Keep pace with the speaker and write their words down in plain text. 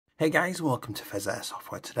Hey guys, welcome to Pheas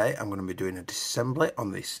Airsoft, where today I'm going to be doing a disassembly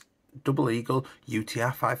on this Double Eagle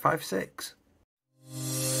UTR556.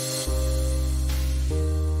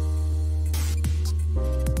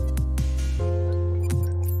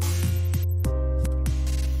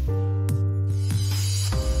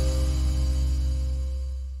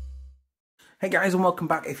 Hey guys, and welcome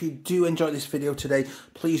back. If you do enjoy this video today,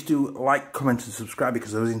 please do like, comment and subscribe,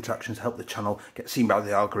 because those interactions help the channel get seen by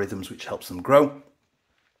the algorithms, which helps them grow.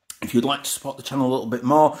 If you'd like to support the channel a little bit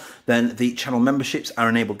more, then the channel memberships are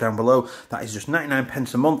enabled down below. That is just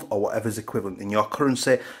 99p a month, or whatever's equivalent in your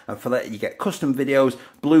currency. And for that, you get custom videos,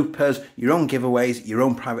 bloopers, your own giveaways, your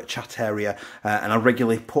own private chat area. And I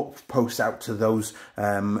regularly put posts out to those,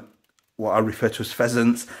 what I refer to as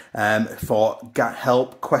pheasants, for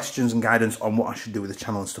help, questions and guidance on what I should do with the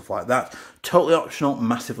channel and stuff like that. Totally optional,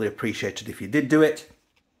 massively appreciated if you did do it.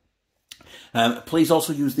 Please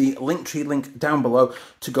also use the Linktree link down below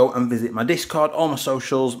to go and visit my Discord, all my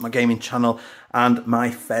socials, my gaming channel, and my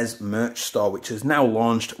Pheas merch store, which is now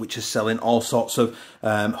launched, which is selling all sorts of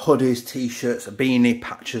hoodies, t-shirts, a beanie,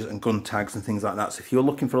 patches and gun tags and things like that. So if you're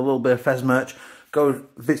looking for a little bit of Pheas merch, go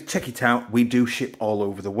check it out. We do ship all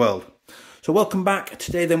over the world. So welcome back.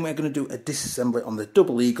 Today then we're going to do a disassembly on the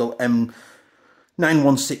Double Eagle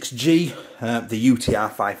M916G, the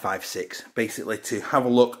UTR556, basically to have a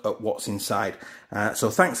look at what's inside. So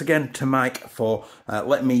thanks again to Mike for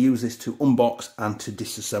letting me use this to unbox and to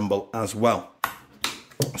disassemble as well.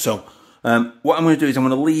 So what I'm going to do is I'm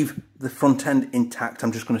going to leave the front end intact.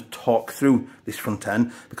 I'm just going to talk through this front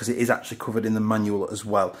end because it is actually covered in the manual as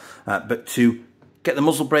well. But to get the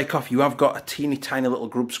muzzle brake off, you have got a teeny tiny little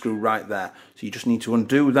grub screw right there. So you just need to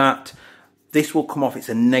undo that. This will come off. It's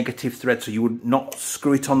a negative thread, so you would not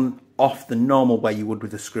screw it off the normal way you would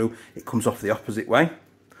with a screw. It comes off the opposite way.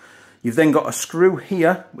 You've then got a screw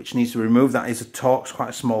here, which needs to be removed. That is a Torx, quite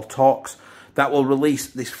a small Torx. That will release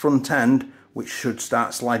this front end, which should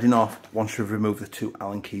start sliding off once you've removed the two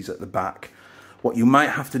Allen keys at the back. What you might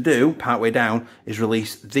have to do, partway down, is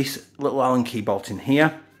release this little Allen key bolt in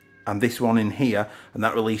here, and this one in here, and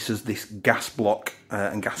that releases this gas block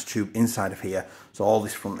and gas tube inside of here, so all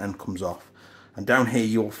this front end comes off. And down here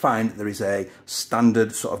you'll find there is a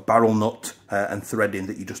standard sort of barrel nut and threading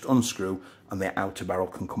that you just unscrew, and the outer barrel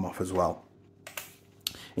can come off as well.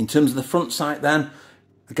 In terms of the front sight then,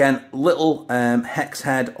 again, little hex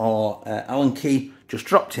head or Allen key just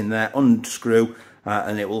dropped in there, unscrew,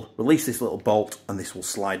 and it will release this little bolt and this will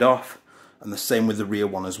slide off. And the same with the rear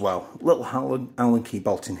one as well. Little Allen key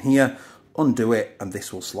bolt in here, undo it, and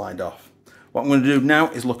this will slide off. What I'm going to do now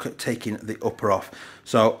is look at taking the upper off.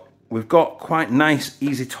 So we've got quite nice,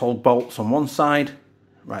 easy to hold bolts on one side,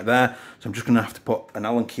 right there. So I'm just going to have to put an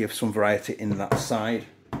Allen key of some variety in that side.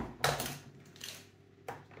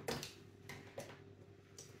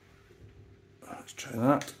 Let's try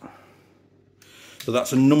that. So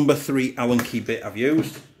that's a number 3 Allen key bit I've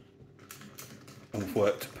used, and it's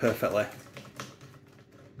worked perfectly.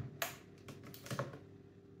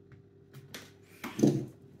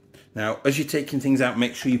 Now, as you're taking things out,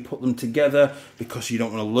 make sure you put them together because you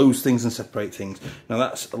don't want to lose things and separate things. Now,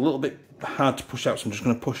 that's a little bit hard to push out, so I'm just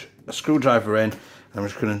going to push a screwdriver in, and I'm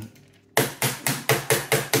just going to...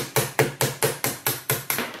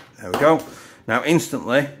 There we go. Now,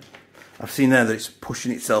 instantly, I've seen there that it's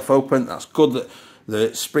pushing itself open. That's good that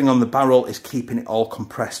the spring on the barrel is keeping it all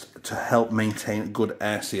compressed to help maintain a good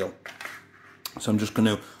air seal. So I'm just going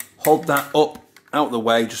to hold that up out the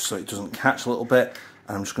way just so it doesn't catch a little bit.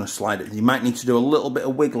 And I'm just going to slide it. You might need to do a little bit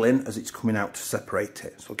of wiggling as it's coming out to separate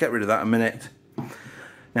it. So I'll get rid of that in a minute.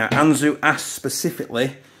 Now, Anzu asked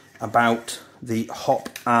specifically about the hop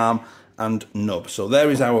arm and nub. So there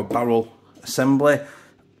is our barrel assembly. A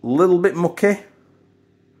little bit mucky,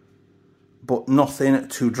 but nothing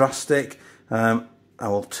too drastic. I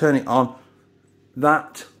will turn it on.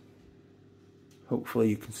 That, hopefully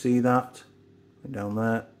you can see that. Down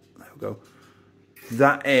there. There we go.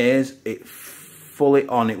 That is it. Fully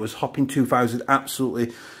on. It was hopping 2000,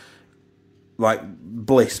 absolutely like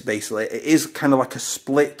bliss. Basically, it is kind of like a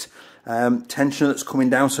split tensioner that's coming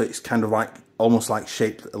down, so it's kind of like almost like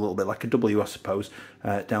shaped a little bit like a W, I suppose,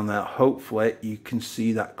 down there. Hopefully you can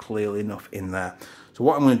see that clearly enough in there. So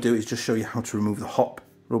what I'm going to do is just show you how to remove the hop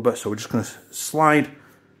rubber. So we're just going to slide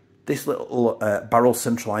this little barrel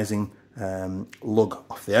centralizing lug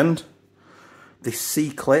off the end. This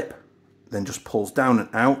C clip then just pulls down and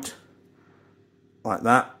out like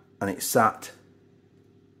that, and it's sat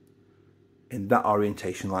in that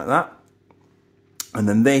orientation like that. And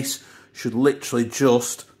then this should literally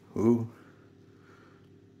just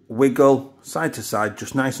wiggle side to side,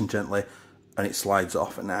 just nice and gently, and it slides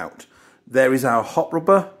off and out. There is our hop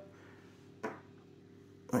rubber.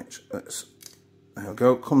 which, there we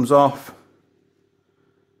go, comes off.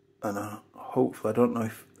 And hopefully, I don't know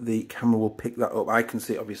if the camera will pick that up. I can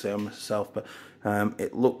see it obviously on myself, but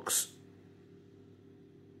it looks,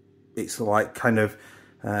 it's like kind of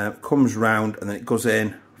comes round and then it goes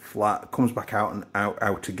in flat, comes back out and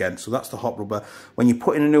out again. So that's the hop rubber. When you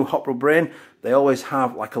put in a new hop rubber in, they always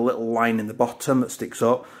have like a little line in the bottom that sticks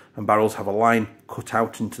up, and barrels have a line cut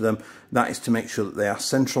out into them. That is to make sure that they are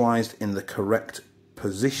centralised in the correct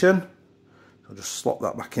position. So I'll just slot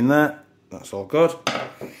that back in there. That's all good.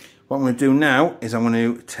 What I'm going to do now is I'm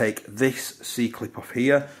going to take this C-clip off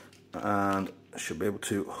here, and I should be able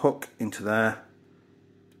to hook into there.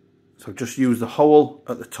 So just use the hole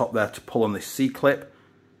at the top there to pull on this C-clip,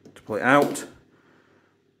 to pull it out.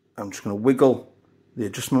 I'm just going to wiggle the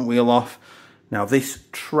adjustment wheel off. Now this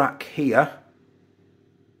track here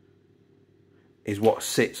is what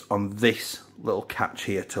sits on this little catch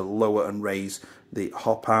here to lower and raise the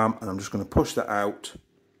hop arm, and I'm just going to push that out,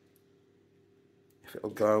 if it'll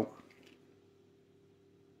go.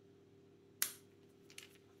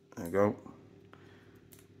 There we go.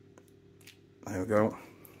 There we go.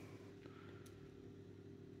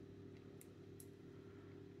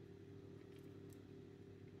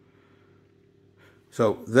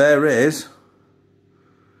 So there is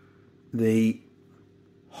the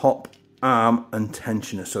hop arm and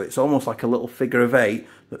tensioner. So it's almost like a little figure of 8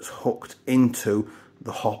 that's hooked into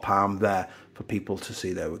the hop arm there for people to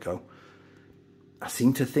see. There we go. I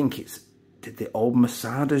seem to think it's, did the old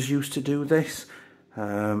Masadas used to do this?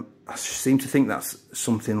 I seem to think that's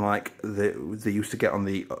something like they used to get on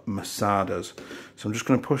the Masadas. So I'm just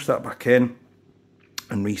going to push that back in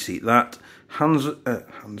and reseat that.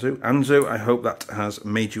 Anzu, I hope that has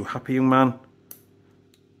made you happy, young man.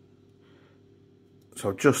 So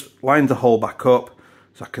I've just lined the hole back up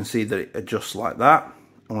so I can see that it adjusts like that.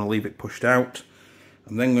 I'm going to leave it pushed out.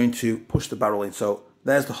 I'm then going to push the barrel in. So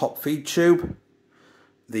there's the hop feed tube.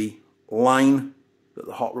 The line that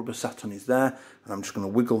the hot rubber sat on is there, and I'm just going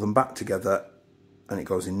to wiggle them back together and it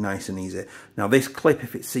goes in nice and easy. Now this clip,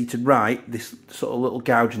 if it's seated right, this sort of little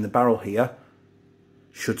gouge in the barrel here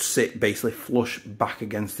should sit basically flush back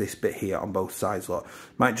against this bit here on both sides. Look,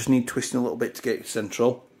 might just need twisting a little bit to get it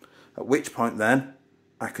central, at which point then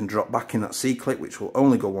I can drop back in that C-clip, which will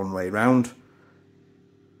only go one way round.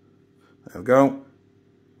 There we go.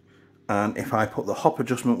 And if I put the hop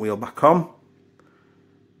adjustment wheel back on,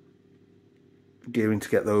 gearing to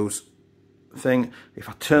get those thing, if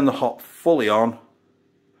I turn the hop fully on,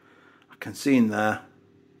 I can see in there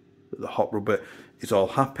that the hop rubber is all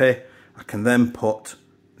happy. I can then put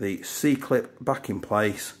the C-clip back in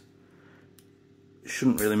place. It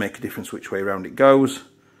shouldn't really make a difference which way around it goes.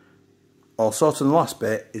 All sorted, and the last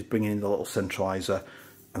bit is bringing in the little centralizer,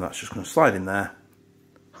 and that's just going to slide in there.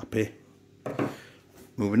 Happy.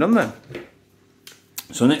 Moving on then.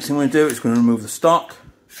 So next thing we're going to do is going to remove the stock,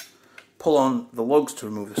 pull on the lugs to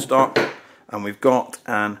remove the stock, and we've got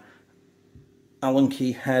an Allen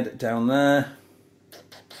key head down there.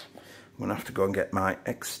 I'm going to have to go and get my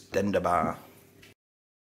extender bar.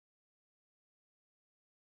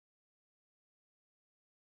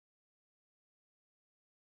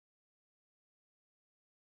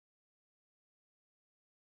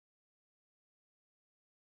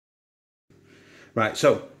 Right,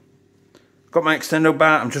 so got my extendo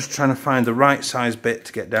bar. I'm just trying to find the right size bit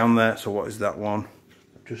to get down there. So what is that one?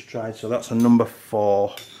 I've just tried. So that's a number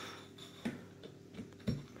 4.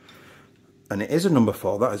 And it is a number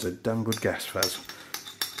 4. That is a damn good guess, Pheas.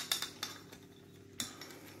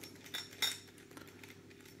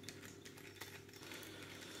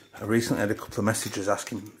 I recently had a couple of messages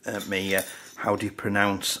asking me how do you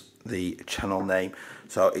pronounce the channel name.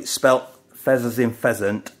 So it's spelt Pheas as in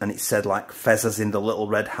pheasant, and it said like Pheas as in the little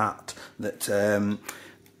red hat that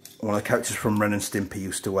one of the characters from Ren and Stimpy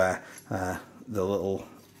used to wear, the little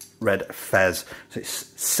red fez. So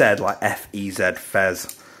it's said like F-E-Z,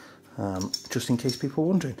 Pheas, just in case people are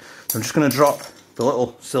wondering. So I'm just going to drop the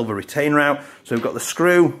little silver retainer out. So we've got the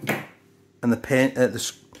screw and the pin,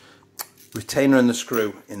 the retainer and the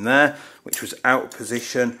screw in there, which was out of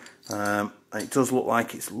position. And it does look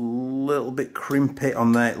like it's a little bit crimpy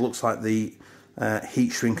on there. It looks like the heat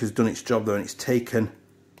shrink has done its job though, and it's taken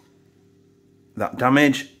that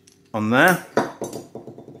damage on there.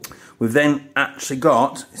 We've then actually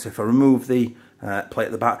got, so if I remove the plate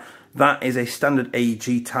at the back, that is a standard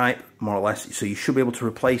AEG type, more or less. So you should be able to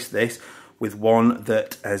replace this with one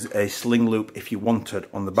that has a sling loop if you wanted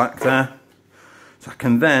on the back there. So I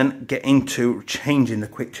can then get into changing the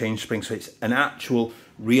quick change spring. So it's an actual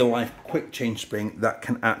real life quick change spring that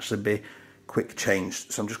can actually be quick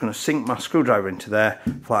changed. So I'm just going to sink my screwdriver into there,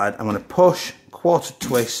 flathead. I'm going to push quarter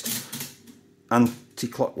twist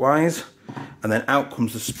anti-clockwise, and then out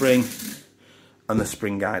comes the spring and the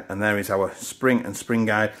spring guide, and there is our spring and spring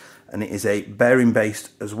guide, and it is a bearing based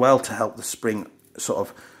as well to help the spring sort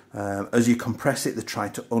of as you compress it, they try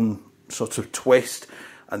to sort of twist,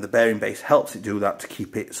 and the bearing base helps it do that to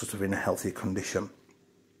keep it sort of in a healthier condition.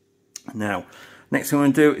 Now, next thing I'm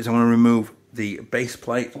going to do is I'm going to remove the base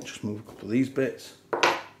plate. Just move a couple of these bits.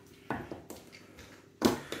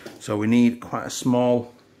 So we need quite a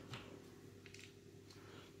small,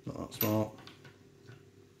 not that small,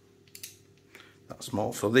 that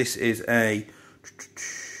small. So this is a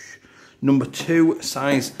number 2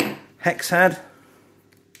 size hex head.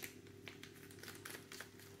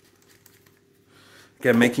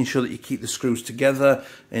 Again, making sure that you keep the screws together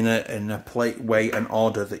in a plate way and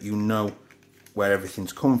order that you know where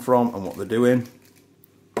everything's come from and what they're doing.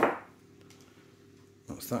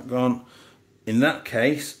 That's that gone. In that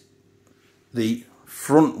case, the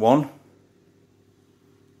front one,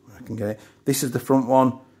 I can get it. This is the front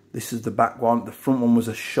one, this is the back one. The front one was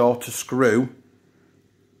a shorter screw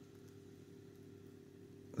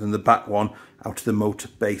than the back one out of the motor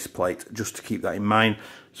base plate, just to keep that in mind.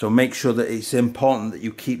 So make sure that it's important that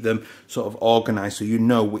you keep them sort of organised so you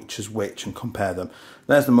know which is which and compare them.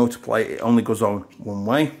 There's the motor plate, it only goes on one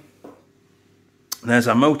way. There's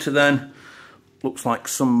our motor then. Looks like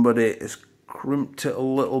somebody has crimped it a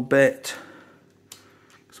little bit.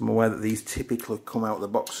 So I'm aware that these typically come out of the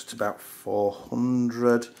box at about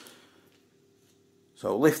 400.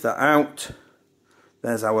 So lift that out.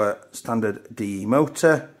 There's our standard DE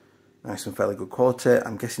motor. Nice and fairly good quality.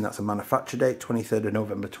 I'm guessing that's a manufacture date, 23rd of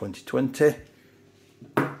November 2020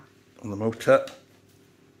 on the motor.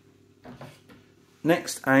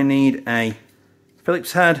 Next I need a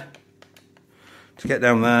Phillips head to get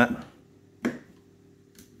down there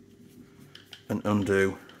and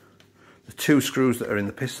undo the 2 screws that are in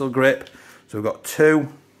the pistol grip. So we've got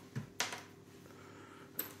 2.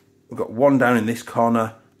 We've got 1 down in this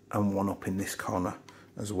corner and 1 up in this corner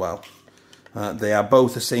as well. They are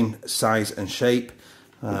both the same size and shape,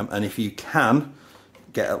 and if you can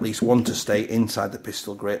get at least 1 to stay inside the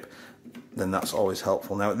pistol grip, then that's always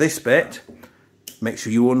helpful. Now at this bit, make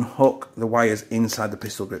sure you unhook the wires inside the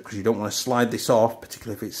pistol grip, because you don't want to slide this off,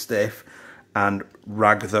 particularly if it's stiff, and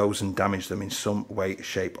rag those and damage them in some way,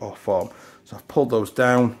 shape or form. So I've pulled those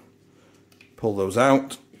down, pull those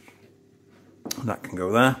out, and that can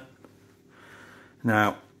go there.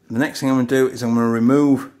 Now the next thing I'm going to do is I'm going to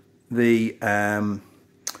remove the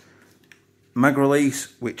mag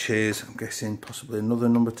release, which is, I'm guessing, possibly another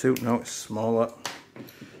number 2. No, it's smaller.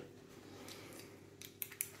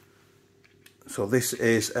 So this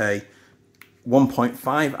is a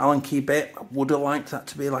 1.5 Allen key bit. I would have liked that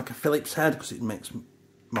to be like a Phillips head because it makes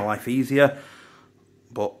my life easier,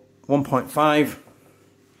 but 1.5.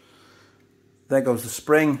 There goes the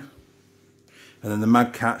spring, and then the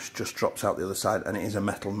mag catch just drops out the other side, and it is a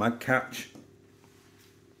metal mag catch.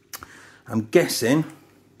 I'm guessing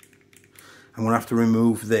I'm going to have to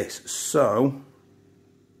remove this, so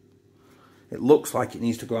it looks like it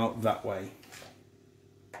needs to go out that way.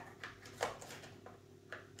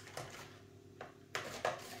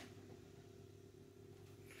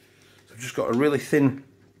 So I've just got a really thin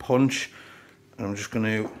punch, and I'm just going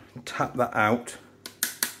to tap that out.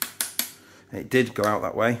 And it did go out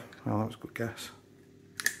that way. Well, that was a good guess.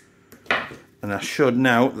 And I should,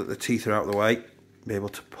 now that the teeth are out of the way, be able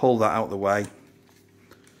to pull that out of the way.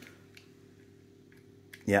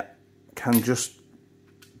 Yeah, can just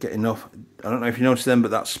get enough. I don't know if you noticed them,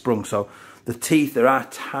 but that's sprung. So the teeth, there are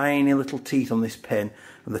tiny little teeth on this pin,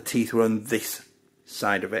 and the teeth are on this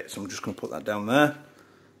side of it. So I'm just going to put that down there.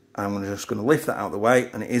 I'm just going to lift that out of the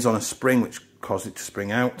way, and it is on a spring, which caused it to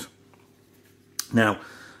spring out. Now,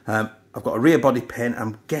 I've got a rear body pin.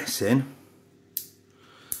 I'm guessing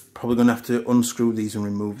probably going to have to unscrew these and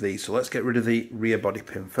remove these. So let's get rid of the rear body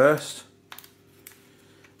pin first.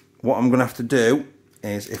 What I'm going to have to do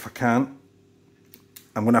is, if I can,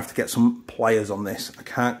 I'm going to have to get some pliers on this. I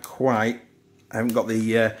can't quite, I haven't got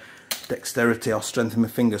the dexterity or strength in my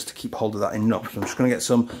fingers to keep hold of that enough. So I'm just going to get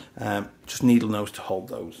some just needle nose to hold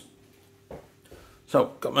those.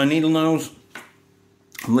 So got my needle nose.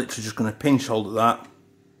 I'm literally just going to pinch hold of that.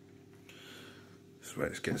 This is where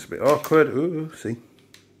it gets a bit awkward. Ooh, see.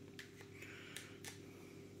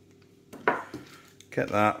 Get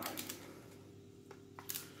that.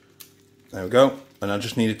 There we go. And I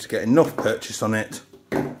just needed to get enough purchase on it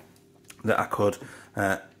that I could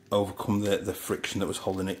overcome the friction that was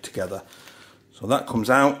holding it together. So that comes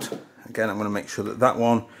out. Again, I'm going to make sure that that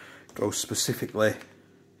one goes specifically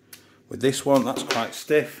with this one. That's quite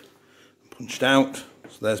stiff, punched out.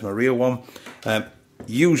 So there's my real one.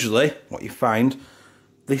 Usually what you find,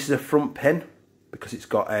 this is a front pin because it's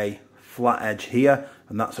got a flat edge here,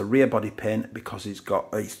 and that's a rear body pin because it's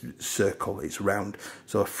got a circle, it's round.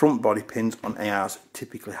 So front body pins on ARs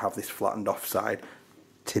typically have this flattened off side,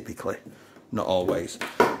 typically, not always.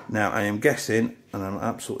 Now I am guessing, and I'm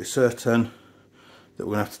absolutely certain, that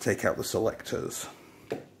we're going to have to take out the selectors.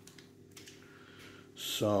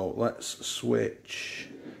 So let's switch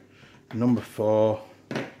number 4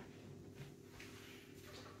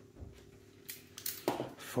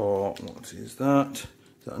 for, what is that?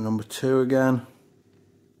 Is that a number 2 again?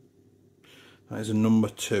 That is a number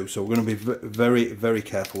 2. So we're going to be very, very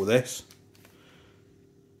careful with this.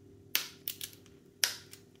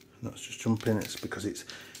 Let's just jump in. It's because it's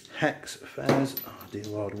hex Pheas. Oh dear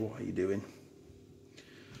Lord, what are you doing?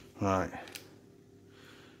 Right.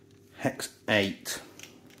 Hex 8.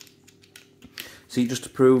 See, just to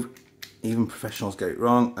prove, even professionals get it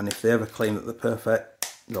wrong, and if they ever claim that they're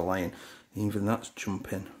perfect, they're lying. Even that's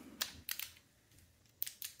jumping.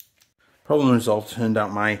 Problem resolved. Turned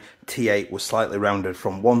out my T8 was slightly rounded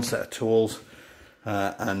from one set of tools,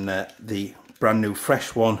 and the brand new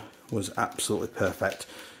fresh one was absolutely perfect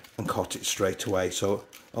and caught it straight away. So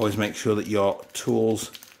always make sure that your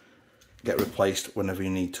tools get replaced whenever you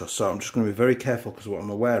need to. So I'm just going to be very careful, because what I'm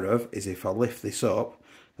aware of is if I lift this up,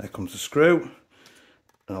 there comes the screw,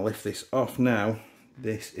 and I lift this off now,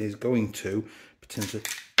 this is going to potentially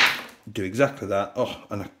do exactly that. Oh,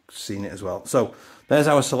 and I've seen it as well. So there's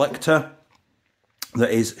our selector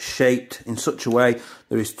that is shaped in such a way,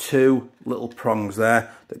 there is 2 little prongs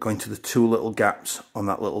there that go into the 2 little gaps on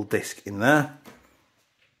that little disc in there.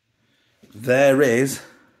 There is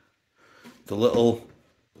the little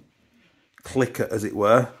clicker, as it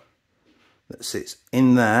were, that sits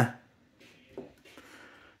in there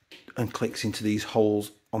and clicks into these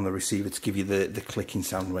holes on the receiver to give you the clicking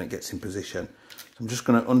sound when it gets in position. So I'm just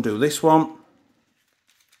going to undo this one.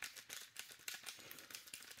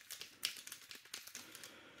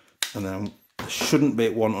 And then there shouldn't be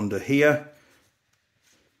one under here.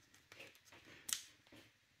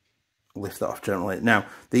 Lift that off gently. Now,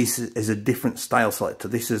 this is a different style selector.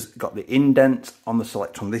 This has got the indent on the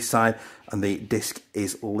selector on this side, and the disc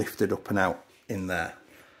is lifted up and out in there.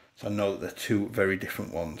 So I know that they're 2 very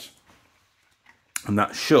different ones. And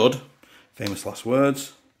that should, famous last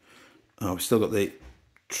words, oh, we've still got the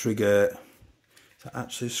trigger. Is that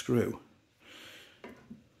actually a screw?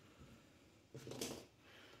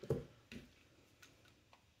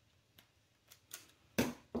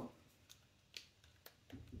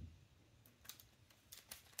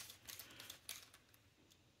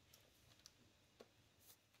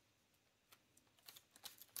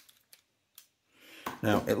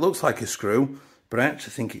 Now, it looks like a screw, but I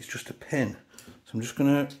actually think it's just a pin. So I'm just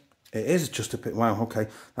going to, it is just a pin. Wow, okay,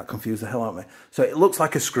 that confused the hell out of me. So it looks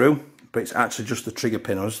like a screw, but it's actually just the trigger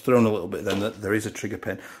pin. I was throwing a little bit then that there is a trigger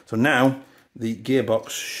pin. So now the gearbox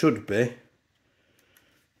should be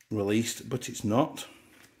released, but it's not,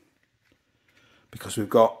 because we've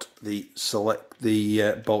got the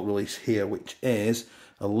bolt release here, which is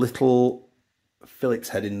a little Phillips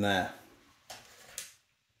head in there.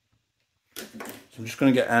 So I'm just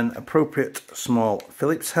going to get an appropriate small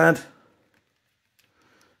Phillips head.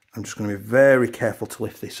 I'm just going to be very careful to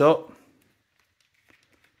lift this up.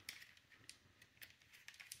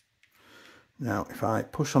 Now, if I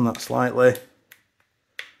push on that slightly,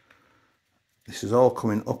 this is all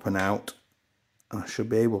coming up and out, and I should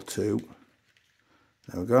be able to,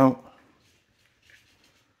 there we go,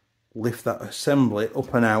 lift that assembly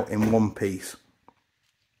up and out in one piece.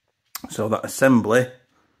 So that assembly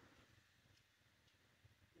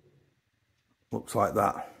looks like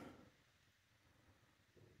that.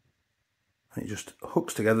 And it just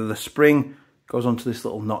hooks together. The spring goes onto this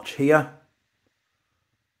little notch here,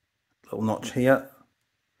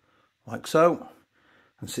 like so,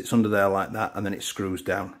 and sits under there like that, and then it screws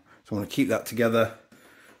down. So I'm going to keep that together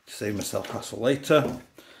to save myself hassle later.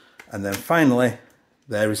 And then finally,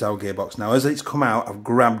 there is our gearbox. Now, as it's come out, I've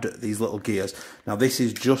grabbed these little gears. Now, this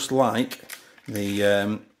is just like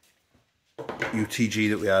the UTG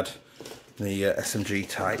that we had, the SMG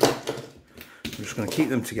type. I'm just going to keep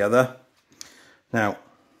them together. Now,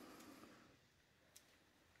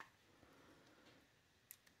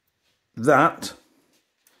 that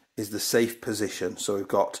is the safe position. So we've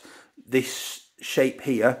got this shape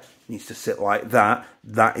here, needs to sit like that.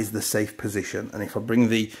 That is the safe position. And if I bring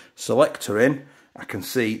the selector in, I can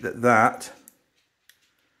see that that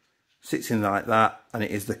sits in like that, and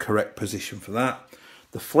it is the correct position for that.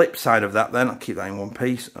 The flip side of that then, I'll keep that in one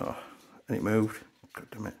piece. Oh, and it moved. God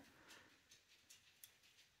damn it.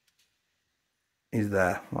 Is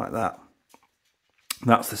there, like that.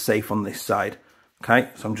 That's the safe on this side. Okay,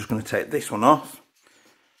 so I'm just going to take this one off.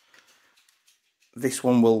 This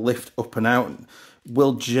one will lift up and out,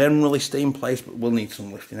 will generally stay in place, but will need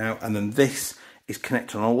some lifting out. And then this is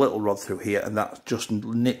connected on a little rod through here, and that just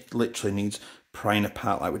literally needs prying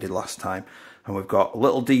apart like we did last time. And we've got a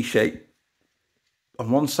little D shape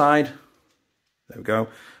on one side, there we go,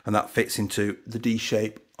 and that fits into the D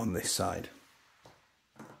shape on this side.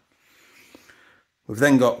 We've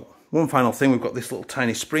then got one final thing. We've got this little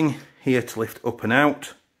tiny spring here to lift up and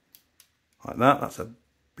out like that. That's a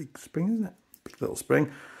big spring, isn't it? Big little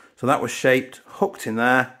spring. So that was shaped, hooked in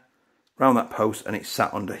there around that post, and it's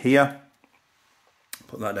sat under here.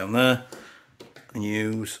 Put that down there and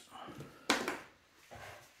use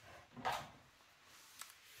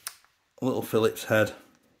a little Phillips head.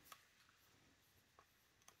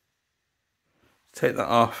 Take that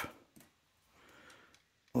off,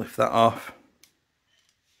 lift that off,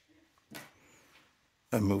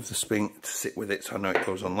 and move the spring to sit with it so I know it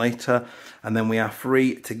goes on later. And then we are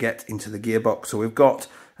free to get into the gearbox. So we've got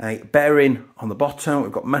a bearing on the bottom,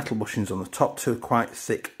 we've got metal bushings on the top, two quite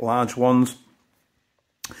thick large ones.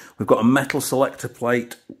 We've got a metal selector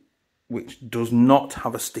plate which does not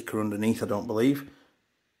have a sticker underneath, I don't believe.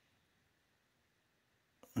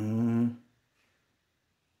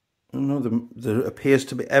 No, there appears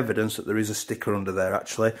to be evidence that there is a sticker under there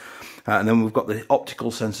actually. And then we've got the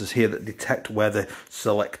optical sensors here that detect where the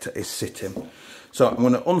selector is sitting. So I'm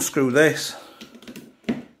going to unscrew this,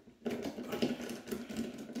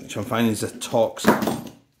 which I'm finding is a Torx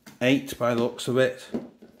 8 by the looks of it.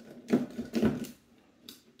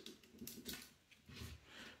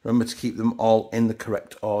 Remember to keep them all in the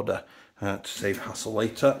correct order to save hassle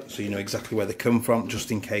later, so you know exactly where they come from,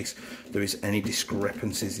 just in case there is any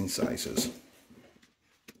discrepancies in sizes.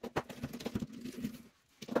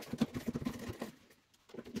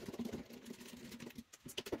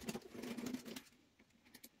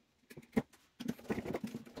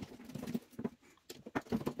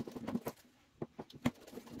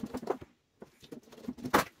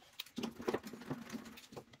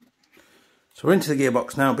 So we're into the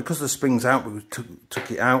gearbox now. Because the spring's out, we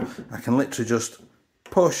took it out, I can literally just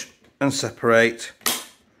push and separate.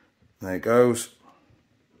 There it goes.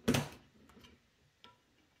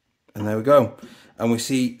 And there we go. And we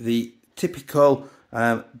see the typical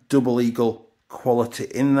double eagle quality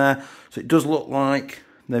in there. So it does look like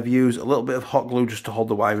they've used a little bit of hot glue just to hold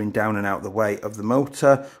the wiring down and out of the way of the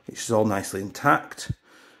motor, which is all nicely intact.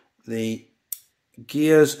 The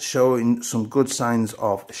gears showing some good signs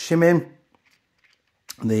of shimming.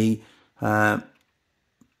 The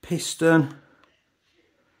piston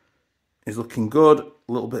is looking good,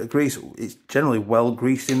 a little bit of grease, it's generally well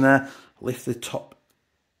greased in there. Lift the top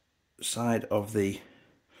side of the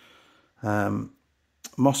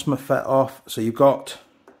MOSFET off, so you've got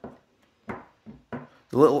the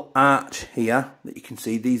little arch here that you can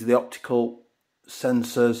see. These are the optical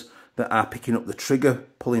sensors that are picking up the trigger,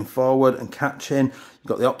 pulling forward and catching. You've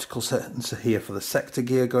got the optical sensor here for the sector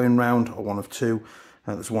gear going round, or one of two.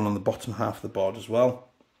 There's one on the bottom half of the board as well.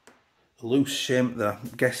 A loose shim that I'm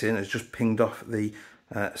guessing has just pinged off the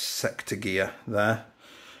sector gear there.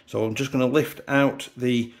 So I'm just going to lift out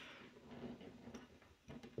the...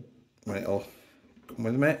 Right, I'll come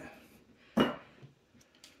with me.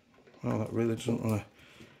 Well, that really doesn't want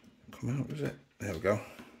to come out, does it? There we go.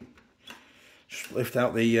 Just lift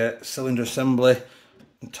out the cylinder assembly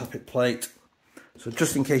and tappet plate. So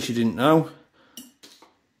just in case you didn't know,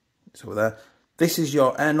 it's over there. This is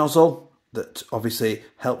your air nozzle that obviously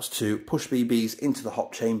helps to push BBs into the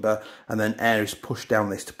hot chamber, and then air is pushed down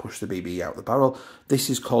this to push the BB out the barrel. This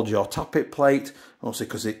is called your tappet plate, also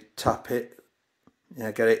because it get it,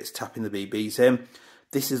 it's tapping the BBs in.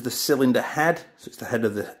 This is the cylinder head, so it's the head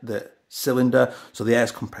of the cylinder, so the air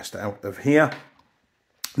is compressed out of here.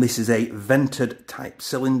 This is a vented type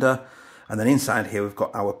cylinder, and then inside here we've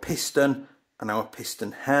got our piston and our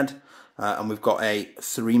piston head, and we've got a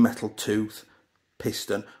 3 metal tooth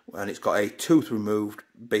piston, and it's got a tooth removed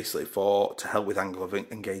basically to help with angle of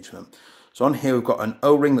engagement. So on here we've got an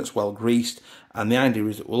O-ring that's well greased, and the idea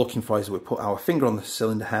is that we're looking for is that we put our finger on the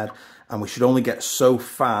cylinder head, and we should only get so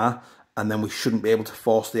far, and then we shouldn't be able to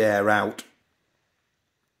force the air out.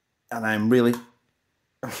 And I'm really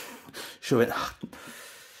showing.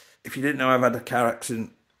 If you didn't know, I've had a car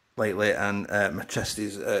accident lately, and my chest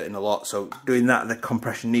is hurting a lot, so doing that, the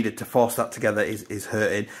compression needed to force that together is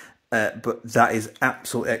hurting. But that is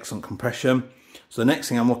absolutely excellent compression. So the next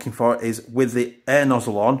thing I'm looking for is, with the air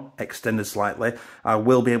nozzle on, extended slightly, I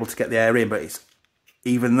will be able to get the air in, but it's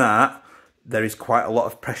even that, there is quite a lot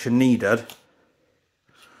of pressure needed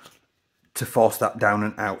to force that down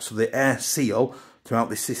and out. So the air seal throughout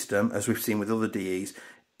this system, as we've seen with other DEs,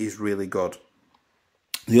 is really good.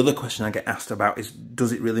 The other question I get asked about is,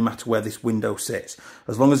 does it really matter where this window sits?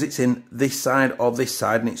 As long as it's in this side or this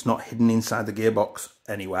side and it's not hidden inside the gearbox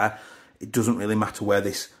anywhere, it doesn't really matter where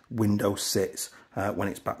this window sits when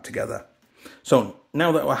it's back together. So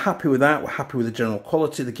now that we're happy with that, we're happy with the general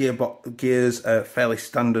quality. The gears are fairly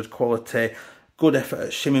standard quality, good effort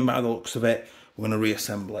at shimming by the looks of it. We're going to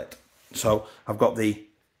reassemble it. So I've got the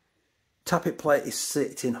tappet plate is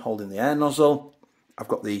sitting holding the air nozzle. I've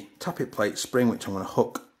got the tappet plate spring, which I'm going to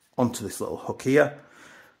hook onto this little hook here,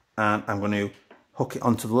 and I'm going to hook it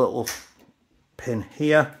onto the little pin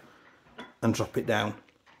here and drop it down.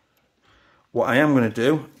 What I am going to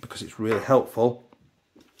do, because it's really helpful,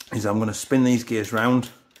 is I'm going to spin these gears round,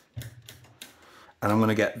 and I'm going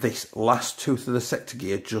to get this last tooth of the sector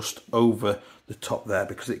gear just over the top there,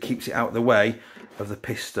 because it keeps it out of the way of the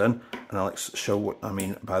piston, and I'll show what I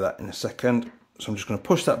mean by that in a second. So I'm just going to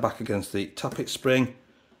push that back against the tappet spring,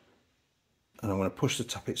 and I'm going to push the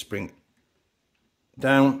tappet spring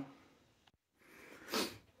down.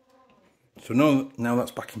 So now that's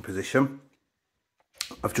back in position.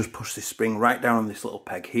 I've just pushed this spring right down on this little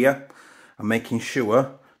peg here. I'm making sure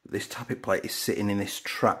that this tappet plate is sitting in this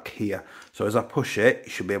track here. So as I push it, you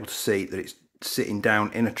should be able to see that it's sitting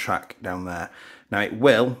down in a track down there. Now it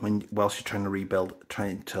will, whilst you're trying to rebuild,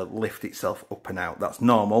 trying to lift itself up and out. That's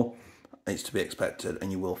normal. It's to be expected,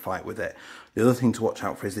 and you will fight with it. The other thing to watch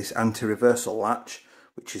out for is this anti-reversal latch,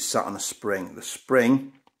 which is sat on a spring. The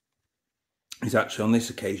spring is actually on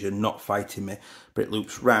this occasion not fighting me, but it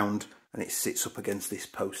loops round and it sits up against this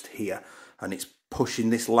post here, and it's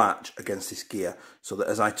pushing this latch against this gear, so that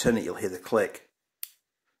as I turn it, you'll hear the click,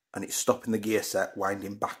 and it's stopping the gear set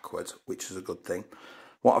winding backwards, which is a good thing.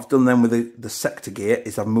 What I've done then with the sector gear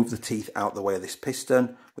is I've moved the teeth out the way of this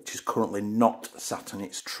piston, which is currently not sat on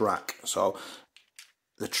its track. So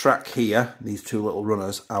the track here, these two little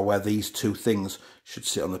runners, are where these two things should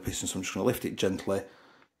sit on the piston. So I'm just going to lift it gently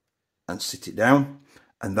and sit it down,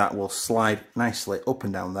 and that will slide nicely up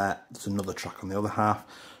and down there. There's another track on the other half.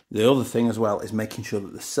 The other thing as well is making sure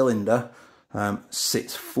that the cylinder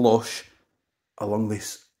sits flush along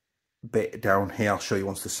this bit down here. I'll show you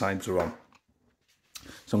once the sides are on.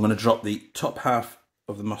 So I'm going to drop the top half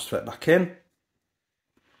of the MOSFET back in.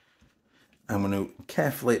 I'm going to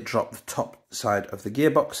carefully drop the top side of the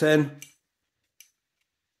gearbox in,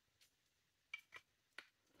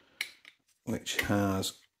 which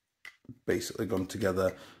has basically gone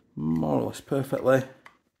together more or less perfectly.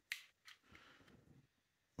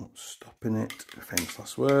 Not stopping it, famous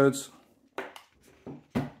last words.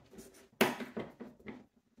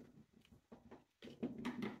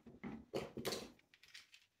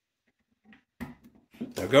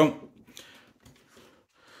 There we go.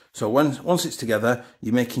 So once it's together,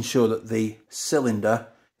 you're making sure that the cylinder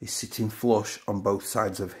is sitting flush on both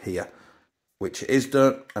sides of here, which it is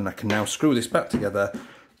done, and I can now screw this back together.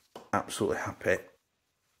 Absolutely happy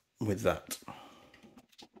with that.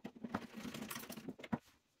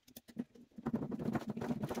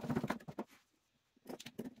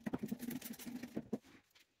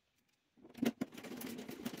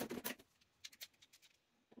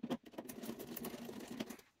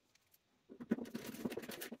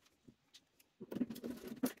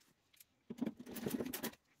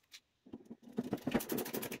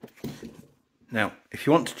 Now, if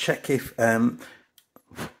you want to check if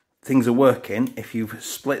things are working, if you've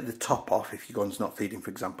split the top off, if your gun's not feeding, for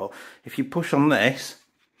example, if you push on this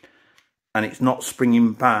and it's not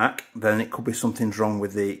springing back, then it could be something's wrong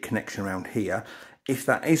with the connection around here. If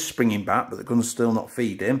that is springing back, but the gun's still not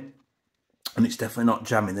feeding, and it's definitely not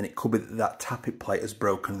jamming, then it could be that that tappet plate has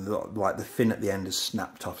broken, like the fin at the end has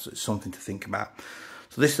snapped off, so it's something to think about.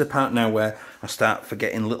 So this is the part now where I start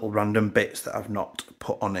forgetting little random bits that I've not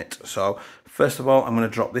put on it. So first of all, I'm going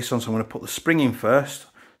to drop this on, so I'm going to put the spring in first.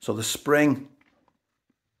 So the spring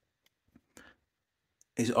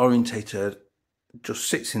is orientated, just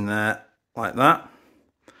sits in there like that.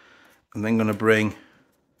 I'm then going to bring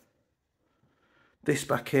this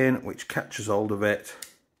back in, which catches hold of it.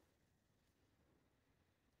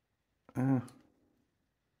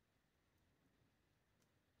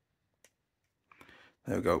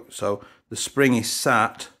 There we go. So the spring is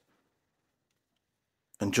sat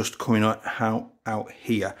and just coming out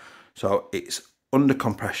here. So it's under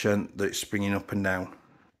compression that it's springing up and down,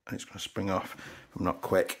 and it's going to spring off if I'm not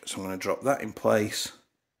quick. So I'm going to drop that in place.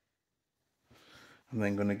 I'm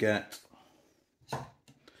then going to get, I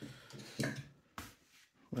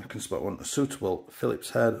can spot one, a suitable Phillips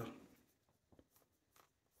head.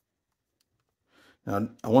 Now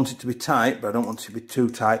I want it to be tight, but I don't want it to be too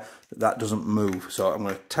tight that doesn't move. So I'm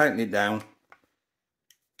going to tighten it down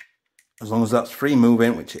As long as that's free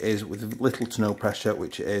moving, which it is, with little to no pressure,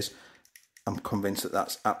 which it is, I'm convinced that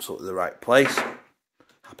that's absolutely the right place.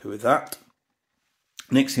 Happy with that.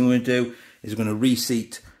 Next thing we're going to do is we're going to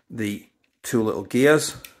reseat the two little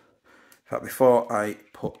gears. In fact, before I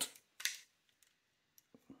put...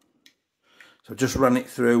 So just run it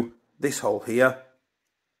through this hole here.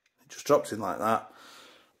 It just drops in like that.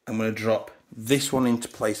 I'm going to drop this one into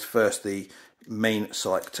place first, the main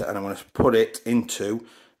selector, and I'm going to put it into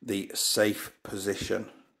the safe position.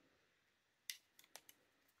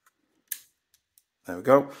 There we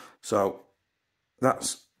go. So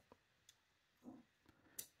that's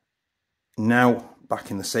now back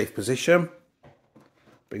in the safe position.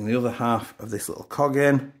 Bring the other half of this little cog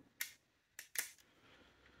in.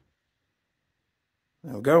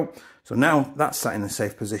 There we go. So now that's sat in the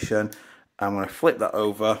safe position. I'm going to flip that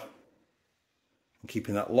over, and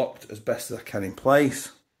keeping that locked as best as I can in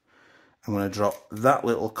place. I'm going to drop that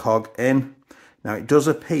little cog in. Now it does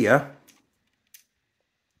appear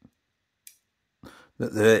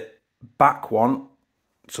that the back one,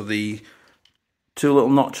 so the two little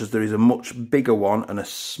notches, there is a much bigger one and a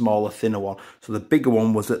smaller, thinner one. So the bigger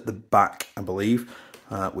one was at the back, I believe,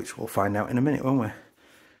 which we'll find out in a minute, won't we?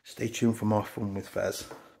 Stay tuned for more fun with Pheas.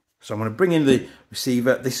 So I'm going to bring in the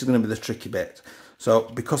receiver. This is going to be the tricky bit. So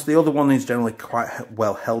because the other one is generally quite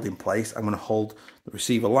well held in place, I'm going to hold the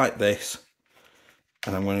receiver like this,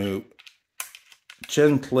 and I'm going to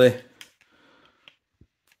gently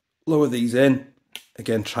lower these in.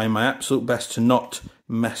 Again, trying my absolute best to not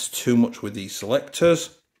mess too much with these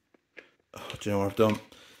selectors. Oh, do you know what I've done?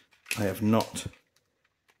 I have not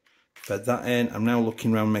fed that in. I'm now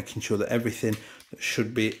looking around, making sure that everything that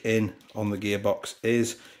should be in on the gearbox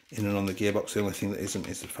is in and on the gearbox. The only thing that isn't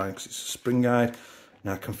is the fan, because it's a spring guide.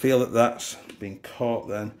 Now I can feel that that's being caught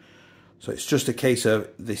then. So it's just a case of,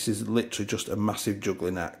 this is literally just a massive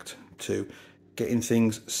juggling act to getting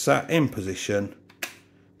things sat in position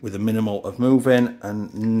with a minimal of moving,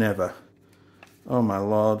 and never, oh my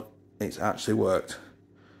lord, it's actually worked.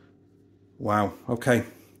 Wow, okay,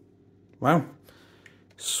 wow,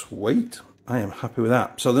 sweet, I am happy with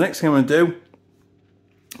that. So the next thing I'm going to do,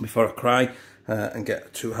 before I cry and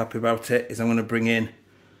get too happy about it, is I'm going to bring in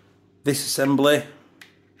this assembly,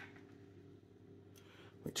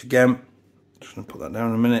 which again, just going to put that down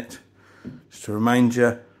in a minute, just to remind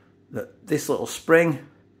you that this little spring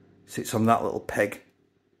sits on that little peg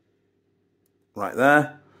right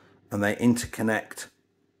there, and they interconnect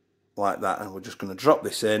like that, and we're just going to drop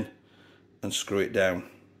this in and screw it down,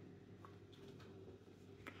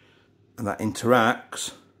 and that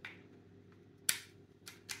interacts,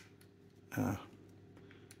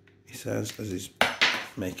 he says, as he's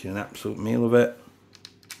making an absolute meal of it.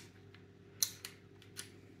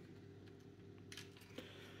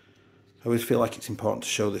 I always feel like it's important to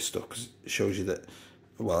show this stuff, because it shows you that,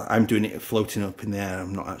 well, I'm doing it floating up in the air,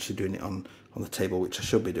 I'm not actually doing it on the table, which I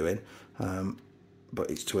should be doing,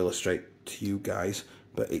 but it's to illustrate to you guys,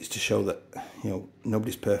 but it's to show that, you know,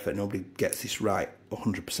 nobody's perfect, nobody gets this right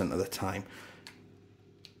 100% of the time,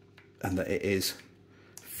 and that it is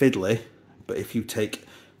fiddly, but if you take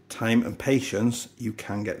time and patience, you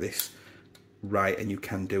can get this right, and you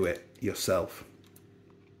can do it yourself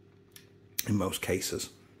in most cases.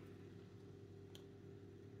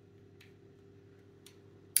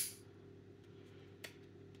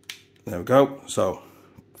 There we go. So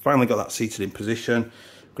finally got that seated in position.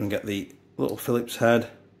 I'm going to get the little Phillips head.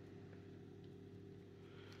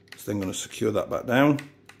 So then I'm going to secure that back down,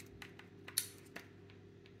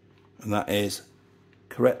 and that is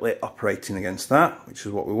correctly operating against that, which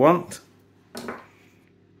is what we want.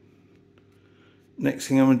 Next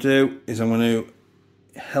thing I'm going to do is I'm going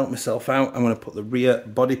to help myself out. I'm going to put the rear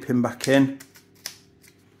body pin back in,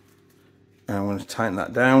 and I'm going to tighten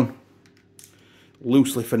that down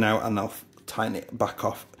loosely for now, and I'll tighten it back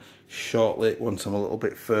off shortly once I'm a little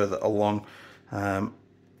bit further along, and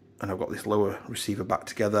I've got this lower receiver back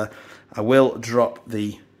together. I will drop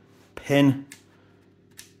the pin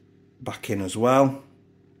back in as well,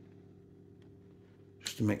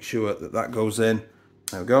 just to make sure that that goes in.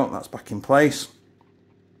 There we go, that's back in place.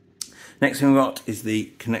 Next thing we've got is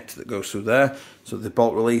the connector that goes through there, so the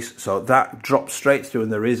bolt release, so that drops straight through,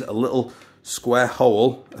 and there is a little square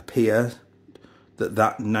hole appears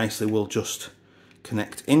that nicely will just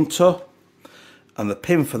connect into. And the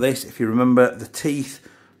pin for this, if you remember, the teeth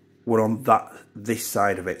were on this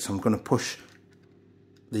side of it, so I'm going to push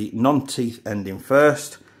the non-teeth end in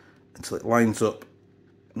first until it lines up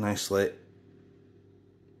nicely,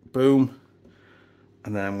 boom,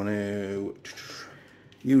 and then I'm going to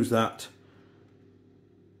use that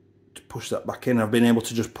to push that back in. I've been able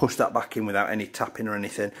to just push that back in without any tapping or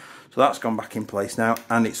anything. So that's gone back in place now,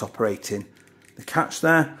 and it's operating. The catch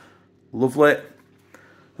there, lovely.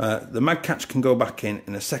 The mag catch can go back in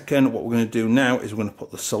a second. What we're going to do now is we're going to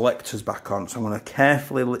put the selectors back on. So I'm going to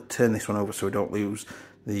carefully turn this one over so we don't lose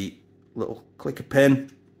the little clicker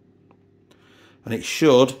pin. And it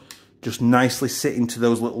should just nicely sit into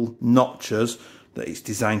those little notches that it's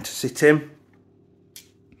designed to sit in.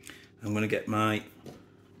 I'm going to get my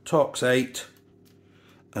Torx 8,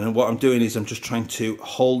 and then what I'm doing is I'm just trying to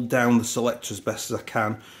hold down the selector as best as I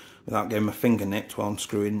can without getting my finger nicked while I'm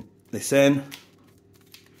screwing this in.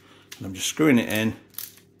 And I'm just screwing it in.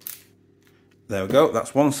 There we go,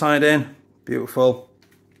 that's one side in, beautiful.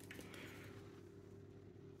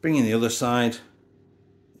 Bringing the other side.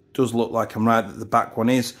 It does look like I'm right that the back one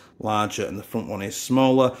is larger and the front one is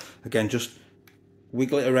smaller. Again, just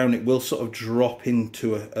wiggle it around, it will sort of drop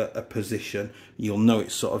into a position. You'll know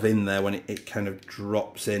it's sort of in there when it kind of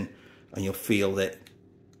drops in, and you'll feel it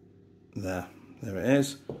there. There it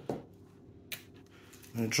is. I'm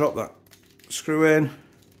going to drop that screw in.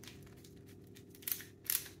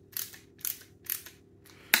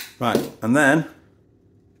 Right, and then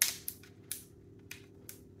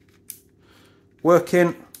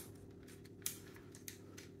working.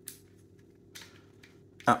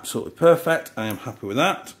 Absolutely perfect. I am happy with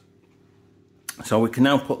that. So we can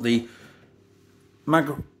now put the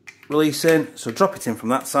mag release in. So drop it in from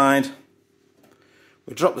that side.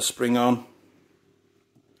 We drop the spring on.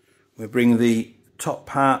 We bring the top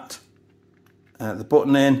part, the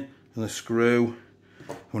button in, and the screw.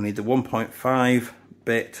 We need the 1.5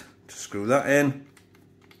 bit to screw that in.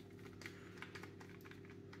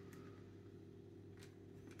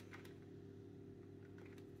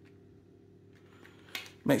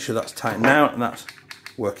 Make sure that's tightened out and that's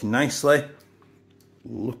working nicely.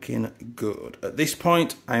 Looking good. At this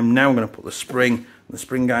point, I'm now going to put the spring and the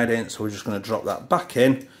spring guide in, so we're just going to drop that back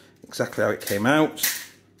in, exactly how it came out.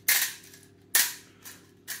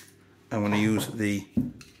 I'm going to use the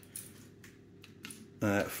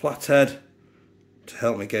flathead to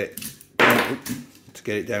help me get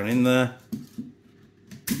it down in there.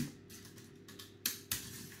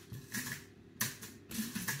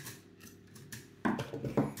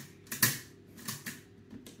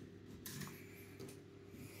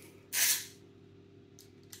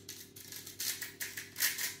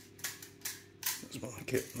 That's more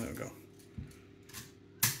like it. There we go.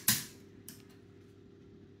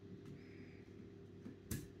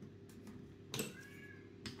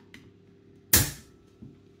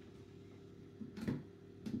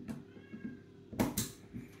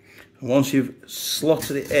 And once you've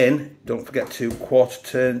slotted it in, don't forget to quarter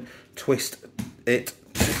turn, twist it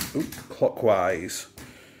clockwise.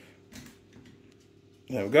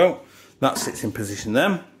 There we go. That sits in position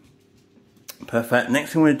then. Perfect.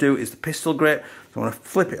 Next thing we're going to do is the pistol grip. So I'm going to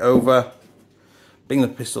flip it over, bring the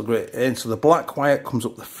pistol grip in. So the black wire comes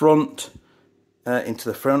up the front, into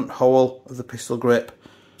the front hole of the pistol grip.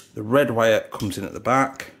 The red wire comes in at the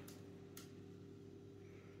back,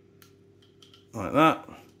 like that.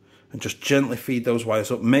 And just gently feed those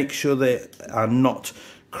wires up. Make sure they are not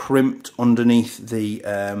crimped underneath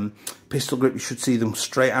the pistol grip. You should see them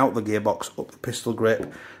straight out the gearbox, up the pistol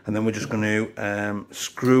grip. And then we're just going to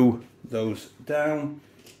screw those down.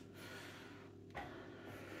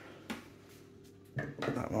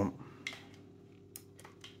 That one.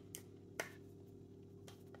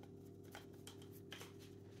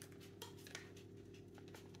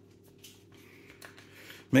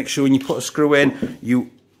 Make sure when you put a screw in,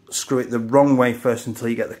 you screw it the wrong way first until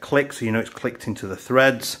you get the click, so you know it's clicked into the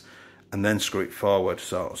threads, and then screw it forward.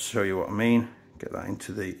 So I'll show you what I mean. Get that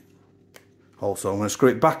into the hole. So I'm going to screw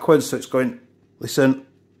it backwards so it's going, listen,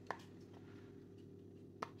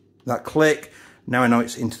 that click, now I know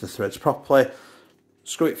it's into the threads properly.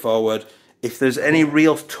 Screw it forward. If there's any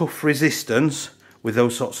real tough resistance with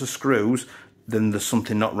those sorts of screws, then there's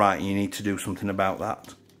something not right and you need to do something about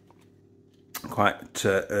that quite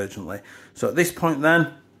urgently. So at this point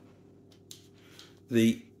then,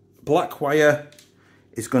 the black wire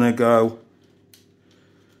is going to go,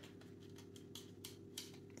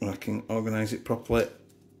 I can organise it properly,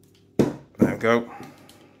 there we go.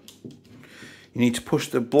 You need to push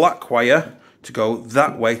the black wire to go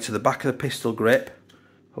that way to the back of the pistol grip.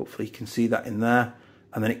 Hopefully you can see that in there.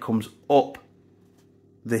 And then it comes up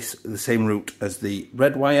the same route as the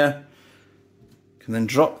red wire. You can then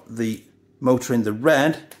drop the motor in. The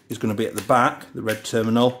red is going to be at the back, the red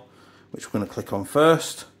terminal, which we're going to click on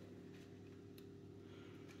first.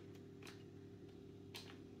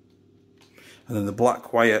 And then the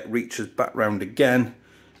black wire reaches back round again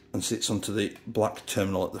and sits onto the black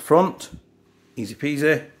terminal at the front. Easy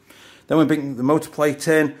peasy. Then we bring the motor plate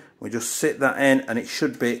in, we just sit that in, and it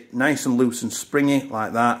should be nice and loose and springy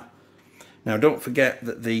like that. Now don't forget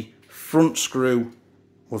that the front screw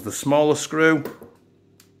was the smaller screw.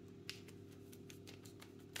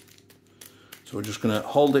 So we're just going to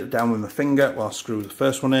hold it down with my finger while I screw the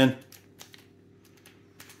first one in.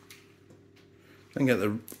 Then get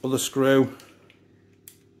the other screw.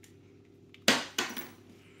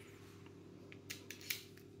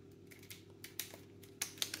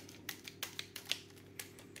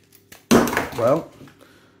 Well,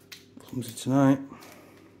 clumsy tonight.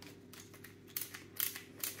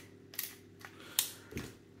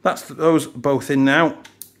 That's those both in now.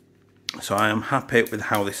 So I am happy with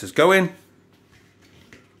how this is going.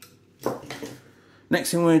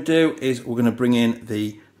 Next thing we're going to do is we're going to bring in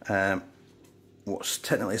the what's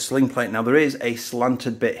technically a sling plate. Now there is a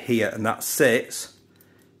slanted bit here, and that sits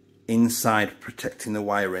inside protecting the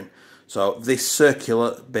wiring. So this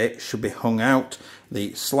circular bit should be hung out.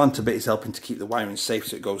 The slanted bit is helping to keep the wiring safe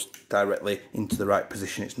so it goes directly into the right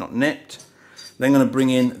position, it's not nipped. Then I'm going to bring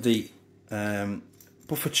in the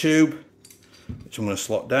buffer tube, which I'm going to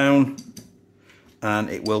slot down, and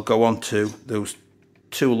it will go onto those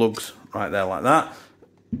two lugs right there like that.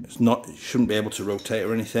 It shouldn't be able to rotate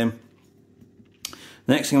or anything.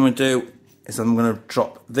 The next thing I'm going to do is I'm going to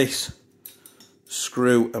drop this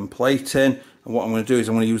screw and plate in, and what I'm going to do is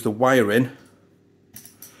I'm going to use the wiring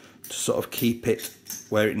to sort of keep it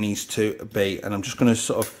where it needs to be, and I'm just going to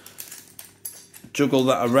sort of juggle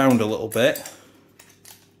that around a little bit,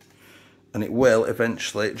 and it will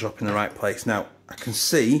eventually drop in the right place. Now I can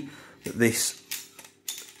see that this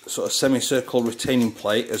sort of semicircle retaining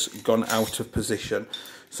plate has gone out of position,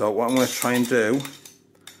 so what I'm going to try and do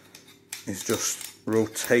is just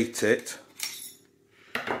rotate it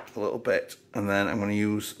a little bit, and then I'm going to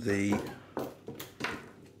use the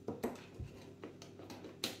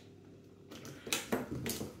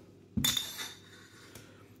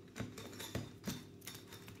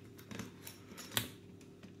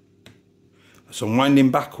so I'm winding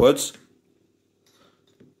backwards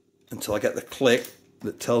until I get the click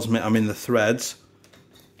that tells me I'm in the threads.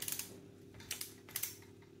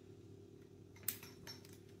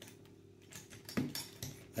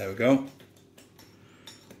 There we go.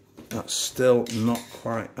 That's still not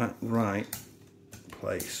quite at the right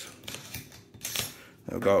place.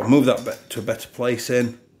 There we go. I'll move that to a better place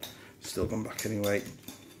in. Still gone back anyway.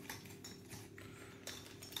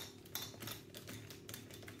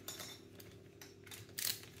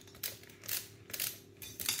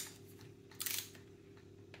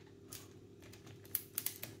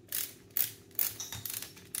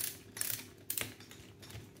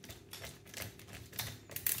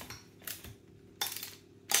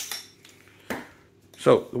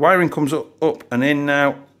 So the wiring comes up and in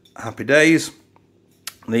now, happy days.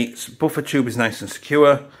 The buffer tube is nice and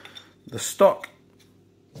secure. The stock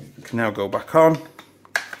can now go back on.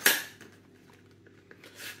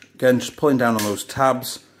 Again, just pulling down on those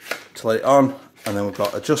tabs to let it on, and then we've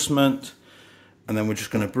got adjustment, and then we're just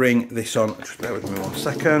going to bring this on. Just bear with me 1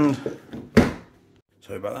 second.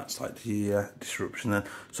 Sorry about that slight disruption there.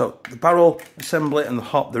 So the barrel assembly and the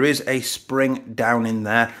hop, there is a spring down in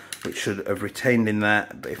there, which should have retained in there,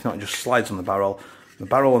 but if not, it just slides on the barrel. The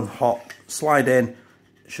barrel and hop slide in,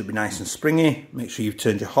 it should be nice and springy. Make sure you've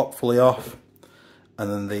turned your hop fully off,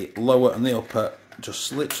 and then the lower and the upper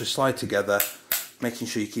just literally slide together, making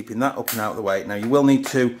sure you're keeping that up and out of the way. Now you will need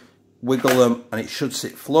to wiggle them, and it should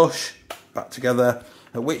sit flush back together,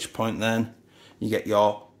 at which point then you get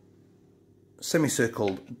your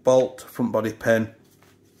semicircled bolt front body pin,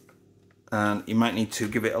 and you might need to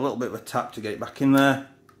give it a little bit of a tap to get it back in there.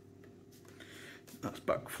 That's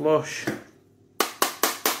back flush.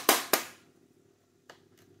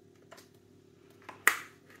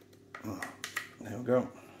 Oh, there we go.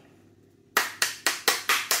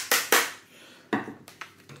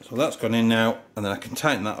 So that's gone in now, and then I can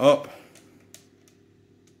tighten that up.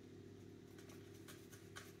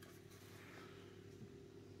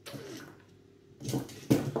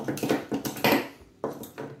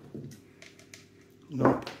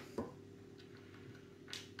 Nope.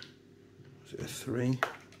 Was it a 3?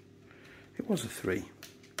 It was a 3.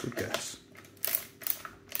 Good guess.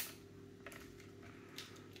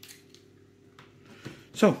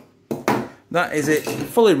 So that is it,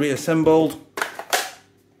 fully reassembled,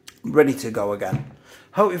 ready to go again.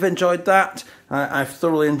 Hope you've enjoyed that. I've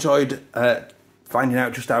thoroughly enjoyed finding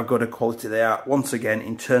out just how good a quality they are once again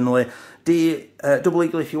internally. Double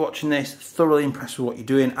Eagle, if you're watching this, thoroughly impressed with what you're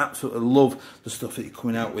doing. Absolutely love the stuff that you're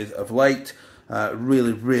coming out with of late.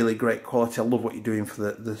 Really, really great quality. I love what you're doing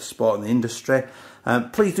for the sport and the industry.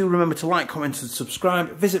 Please do remember to like, comment and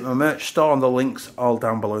subscribe. Visit my merch store, and the links all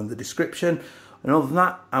down below in the description. And other than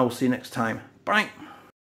that, I will see you next time. Bye.